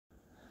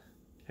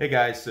Hey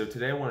guys, so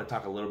today I want to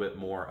talk a little bit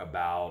more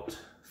about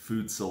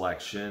food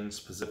selection,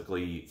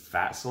 specifically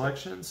fat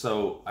selection.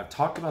 So I've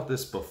talked about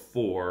this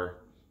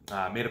before.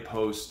 I made a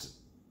post,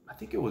 I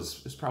think it was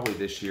probably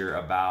this year,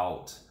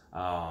 about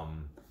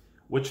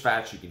which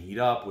fats you can heat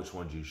up, which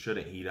ones you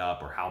shouldn't heat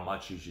up, or how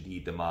much you should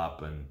heat them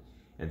up,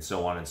 and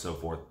so on and so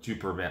forth to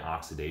prevent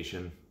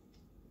oxidation.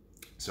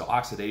 So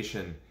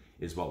oxidation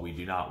is what we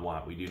do not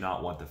want. We do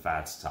not want the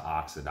fats to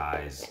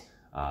oxidize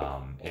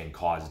and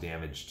cause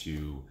damage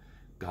to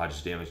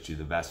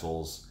the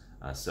vessels.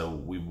 So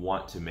we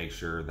want to make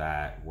sure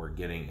that we're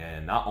getting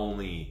in not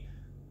only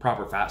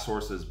proper fat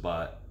sources,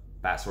 but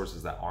fat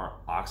sources that aren't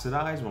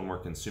oxidized when we're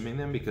consuming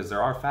them, because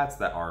there are fats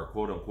that are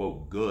quote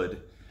unquote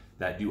good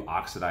that do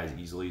oxidize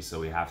easily, so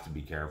we have to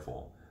be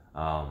careful.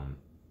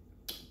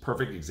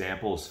 Perfect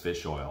example is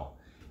fish oil.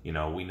 You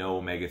know, we know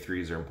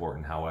omega-3s are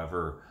important.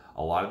 However,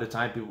 a lot of the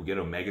time people get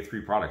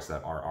omega-3 products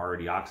that are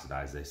already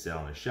oxidized. They sit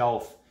on a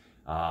shelf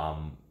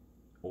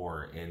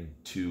or in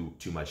too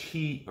much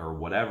heat or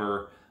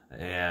whatever,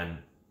 and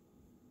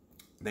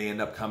they end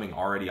up coming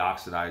already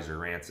oxidized or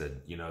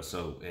rancid, you know,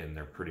 and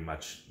they're pretty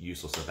much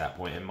useless at that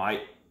point and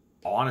might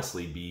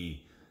honestly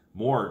be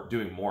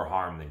doing more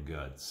harm than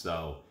good.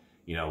 So,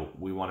 you know,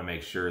 we want to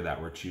make sure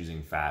that we're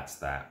choosing fats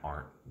that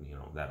aren't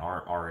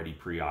already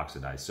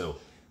pre-oxidized. So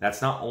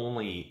that's not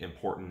only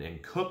important in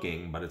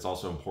cooking, but it's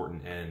also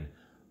important in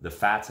the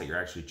fats that you're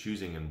actually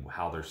choosing and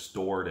how they're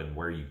stored and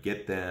where you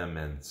get them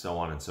and so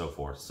on and so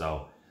forth.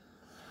 So,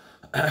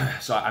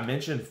 I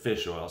mentioned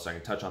fish oil, so I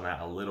can touch on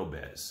that a little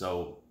bit.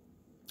 So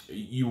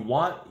you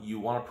want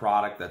a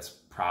product that's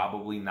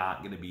probably not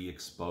going to be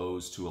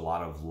exposed to a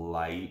lot of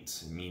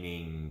light,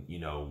 meaning, you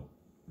know,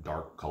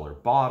 dark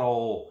colored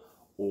bottle,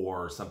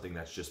 or something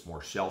that's just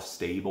more shelf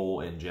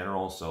stable in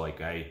general. So like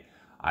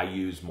I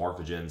use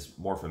Morphogen's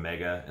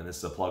Morphomega, and this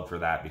is a plug for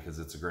that because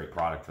it's a great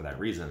product for that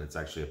reason. It's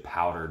actually a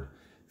powdered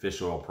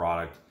fish oil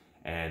product,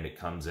 and it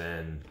comes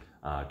in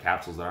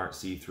capsules that aren't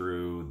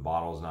see-through. The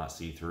bottle is not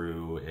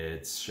see-through.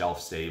 It's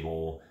shelf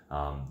stable.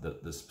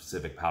 The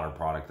specific powder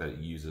product that it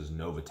uses,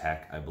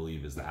 Novatech, I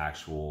believe, is the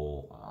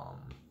actual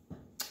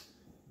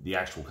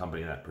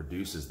company that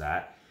produces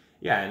that.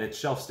 Yeah, and it's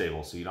shelf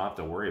stable, so you don't have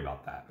to worry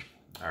about that.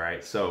 All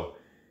right, so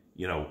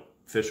you know,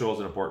 fish oil is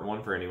an important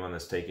one for anyone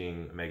that's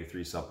taking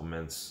omega-3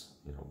 supplements.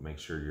 You know, make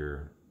sure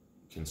you're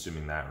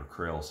consuming that, or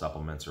krill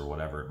supplements, or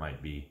whatever it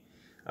might be.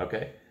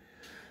 Okay,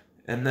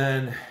 and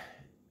then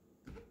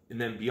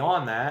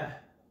beyond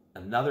that,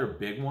 another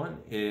big one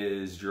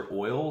is your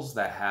oils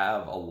that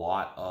have a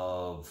lot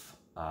of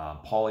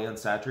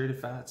polyunsaturated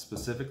fats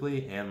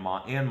specifically, and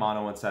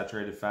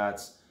monounsaturated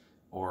fats,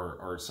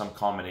 or some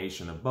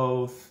combination of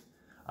both.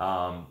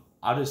 I'll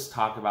just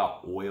talk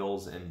about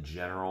oils in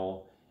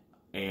general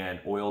and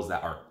oils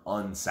that are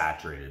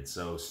unsaturated.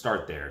 So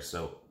start there.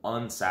 So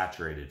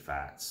unsaturated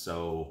fats.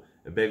 So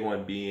a big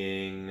one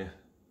being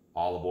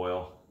olive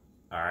oil.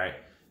 All right.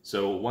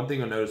 So one thing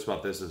you'll notice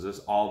about this is this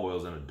olive oil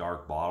is in a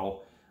dark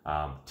bottle.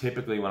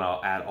 Typically when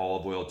I'll add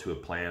olive oil to a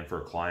plan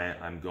for a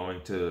client, I'm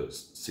going to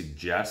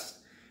suggest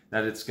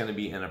that it's going to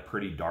be in a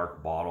pretty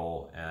dark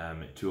bottle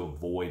to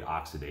avoid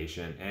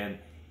oxidation.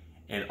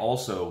 And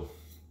also,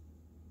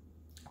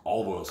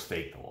 olive oil is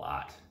faked a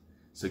lot.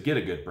 So get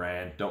a good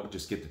brand. Don't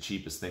just get the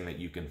cheapest thing that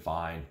you can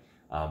find.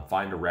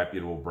 Find a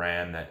reputable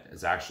brand that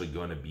is actually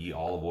going to be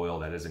olive oil,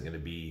 that isn't going to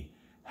be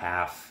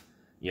half,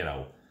 you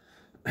know,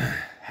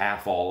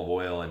 half olive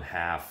oil and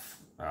half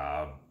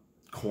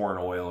corn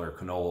oil or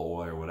canola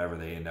oil or whatever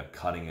they end up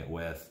cutting it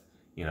with.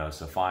 You know,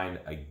 so find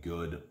a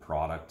good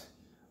product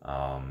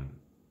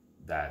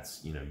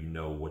that's, you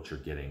know what you're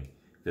getting.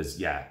 Because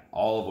yeah,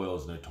 olive oil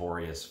is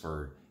notorious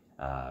for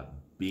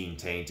being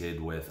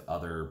tainted with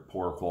other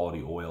poor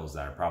quality oils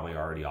that are probably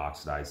already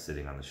oxidized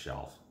sitting on the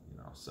shelf, you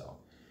know, so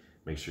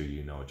make sure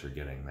you know what you're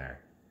getting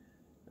there.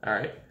 All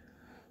right.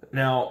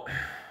 Now,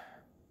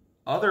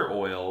 other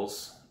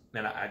oils,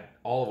 and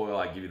olive oil,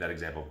 I give you that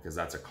example because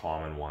that's a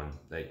common one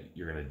that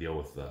you're going to deal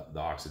with the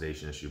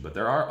oxidation issue, but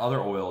there are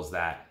other oils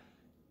that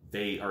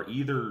they are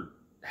either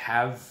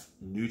have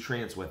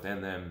nutrients within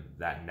them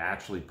that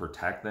naturally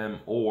protect them,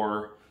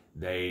 or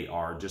they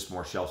are just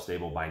more shelf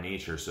stable by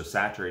nature. So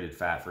saturated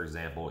fat, for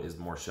example, is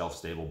more shelf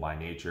stable by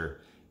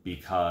nature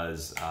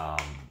because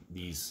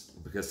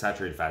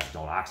saturated fats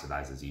don't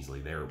oxidize as easily.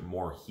 They're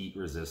more heat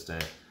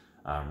resistant,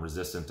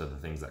 resistant to the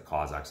things that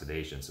cause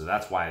oxidation. So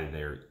that's why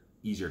they're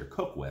easier to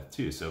cook with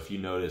too. So if you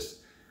notice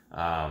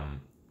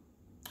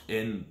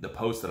in the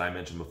post that I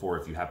mentioned before,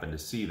 if you happen to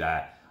see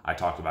that, I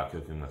talked about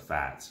cooking with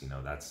fats, you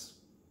know,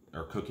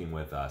 or cooking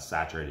with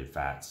saturated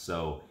fats.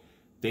 So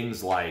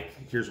things like,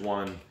 here's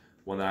one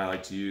that I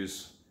like to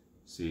use.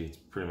 See, it's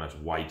pretty much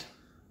white.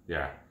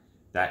 Yeah,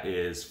 that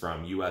is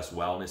from US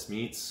Wellness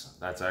Meats.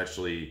 That's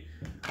actually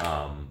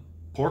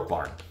pork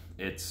lard.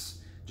 It's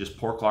just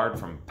pork lard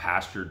from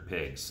pastured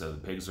pigs. So the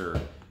pigs are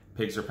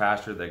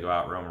pastured, they go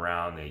out, roam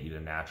around, they eat a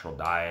natural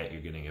diet.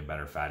 You're getting a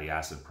better fatty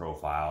acid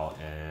profile,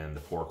 and the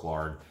pork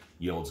lard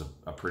yields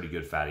a pretty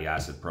good fatty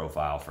acid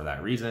profile for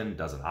that reason.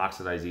 Doesn't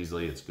oxidize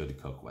easily. It's good to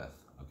cook with,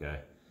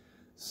 okay?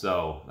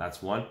 So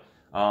that's one.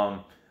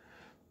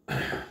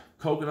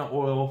 Coconut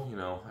oil, you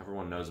know,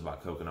 everyone knows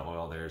about coconut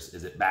oil.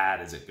 Is it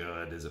bad? Is it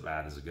good? Is it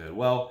bad? Is it good?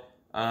 Well,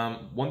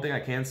 one thing I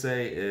can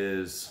say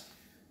is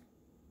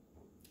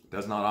it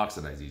does not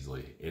oxidize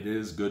easily. It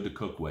is good to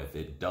cook with.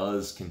 It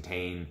does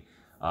contain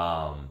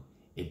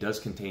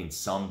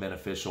some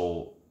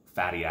beneficial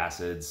fatty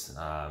acids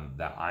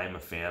that I'm a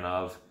fan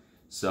of.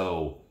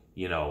 So,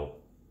 you know,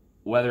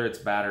 whether it's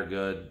bad or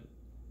good,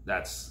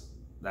 that's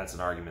an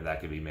argument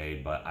that could be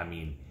made. But I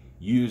mean,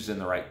 used in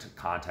the right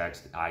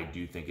context, I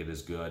do think it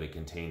is good. It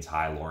contains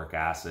high lauric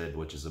acid,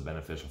 which is a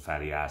beneficial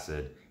fatty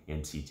acid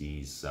in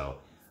CTs. So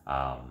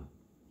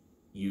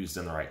used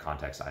in the right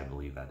context, I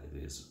believe that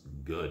it is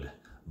good,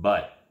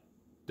 but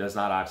does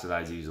not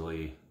oxidize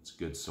easily. It's a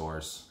good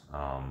source.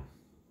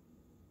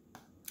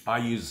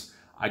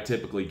 I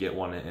typically get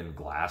one in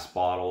glass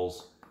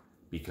bottles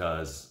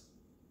because,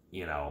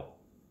 you know,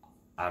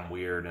 I'm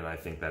weird and I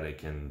think that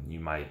you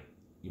might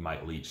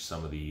leach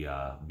some of the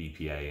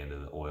BPA into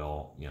the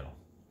oil, you know.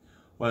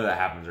 Whether that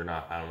happens or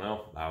not, I don't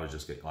know. I always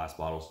just get glass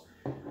bottles.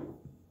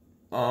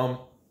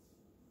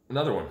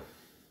 Another one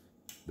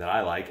that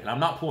I like, and I'm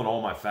not pulling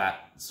all my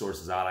fat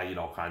sources out. I eat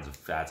all kinds of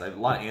fats. I have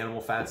a lot of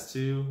animal fats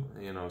too,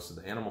 you know, so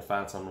the animal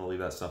fats, I'm gonna leave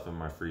that stuff in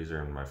my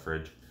freezer and my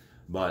fridge.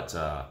 But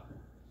another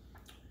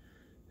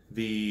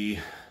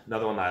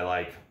one that I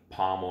like,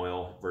 palm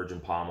oil,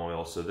 virgin palm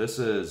oil. So this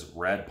is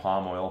red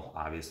palm oil,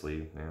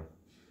 obviously. Yeah.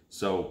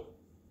 So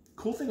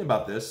cool thing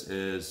about this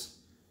is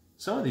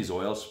some of these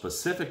oils,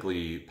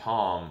 specifically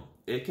palm,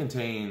 it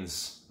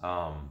contains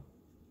a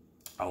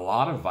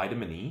lot of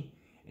vitamin E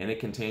and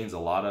it contains a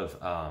lot of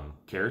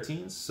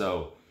carotenes.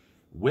 So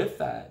with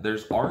that,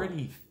 there's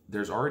already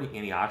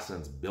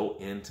antioxidants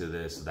built into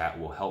this that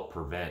will help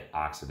prevent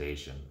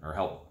oxidation or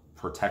help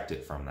protect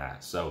it from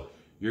that. So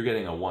you're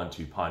getting a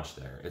 1-2 punch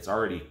there. It's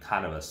already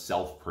kind of a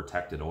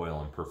self-protected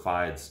oil and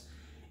provides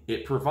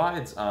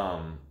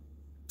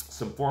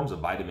some forms of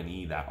vitamin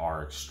E that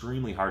are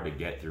extremely hard to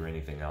get through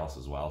anything else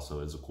as well. So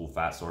it's a cool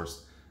fat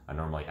source. I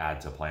normally add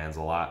to plans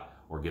a lot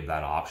or give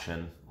that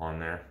option on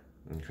there.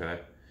 Okay.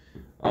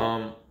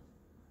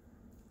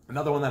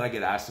 Another one that I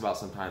get asked about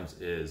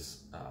sometimes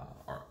is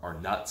are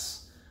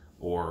nuts,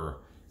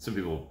 or some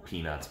people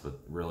peanuts, but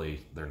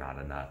really they're not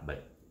a nut.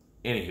 But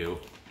anywho,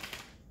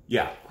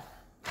 yeah.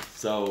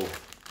 So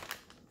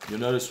you'll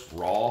notice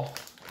raw.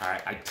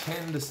 I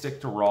tend to stick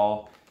to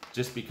raw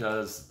just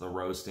because the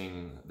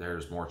roasting,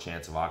 there's more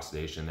chance of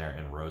oxidation there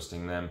in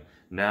roasting them.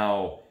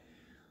 Now,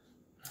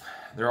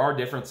 there are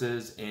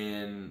differences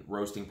in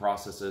roasting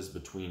processes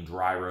between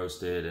dry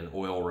roasted and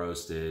oil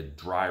roasted.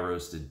 Dry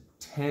roasted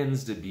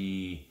tends to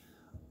be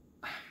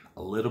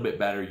a little bit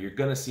better. You're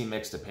gonna see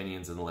mixed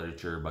opinions in the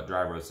literature, but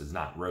dry roasted is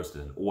not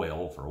roasted in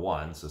oil for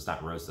one, so it's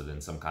not roasted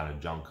in some kind of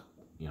junk,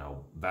 you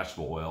know,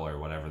 vegetable oil or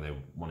whatever they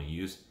want to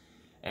use.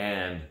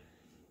 And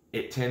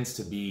it tends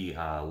to be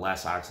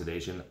less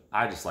oxidation.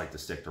 I just like to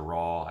stick to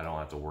raw. I don't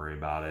have to worry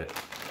about it.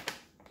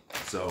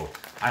 So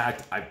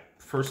I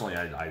personally,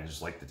 I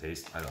just like the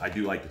taste. I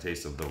do like the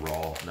taste of the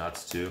raw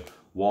nuts too.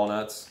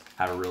 Walnuts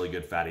have a really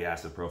good fatty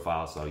acid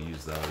profile, so I'll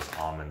use those.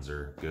 Almonds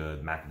are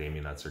good.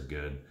 Macadamia nuts are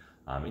good.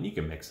 And you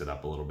can mix it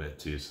up a little bit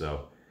too.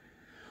 So,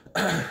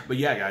 but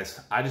yeah,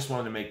 guys, I just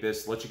wanted to make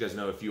this, let you guys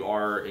know if you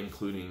are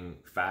including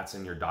fats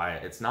in your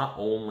diet, it's not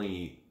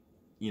only,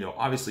 you know,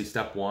 obviously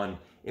step one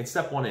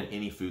in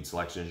any food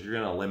selections, you're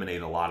going to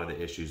eliminate a lot of the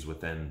issues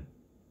within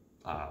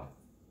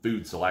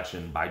food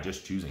selection by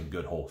just choosing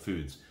good whole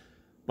foods.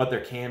 But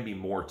there can be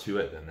more to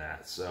it than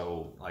that.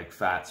 So like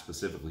fat,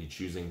 specifically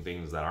choosing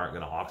things that aren't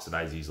going to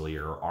oxidize easily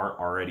or aren't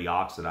already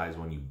oxidized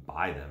when you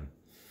buy them.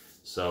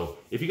 So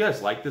if you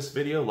guys like this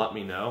video, let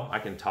me know. I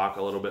can talk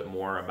a little bit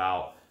more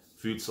about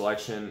food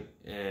selection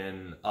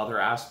in other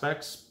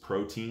aspects,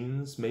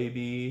 proteins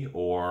maybe,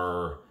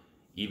 or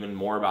even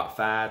more about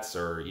fats,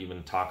 or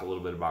even talk a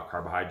little bit about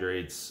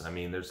carbohydrates. I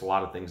mean, there's a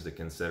lot of things to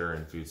consider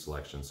in food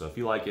selection. So if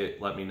you like it,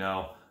 let me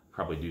know.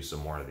 Probably do some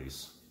more of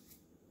these.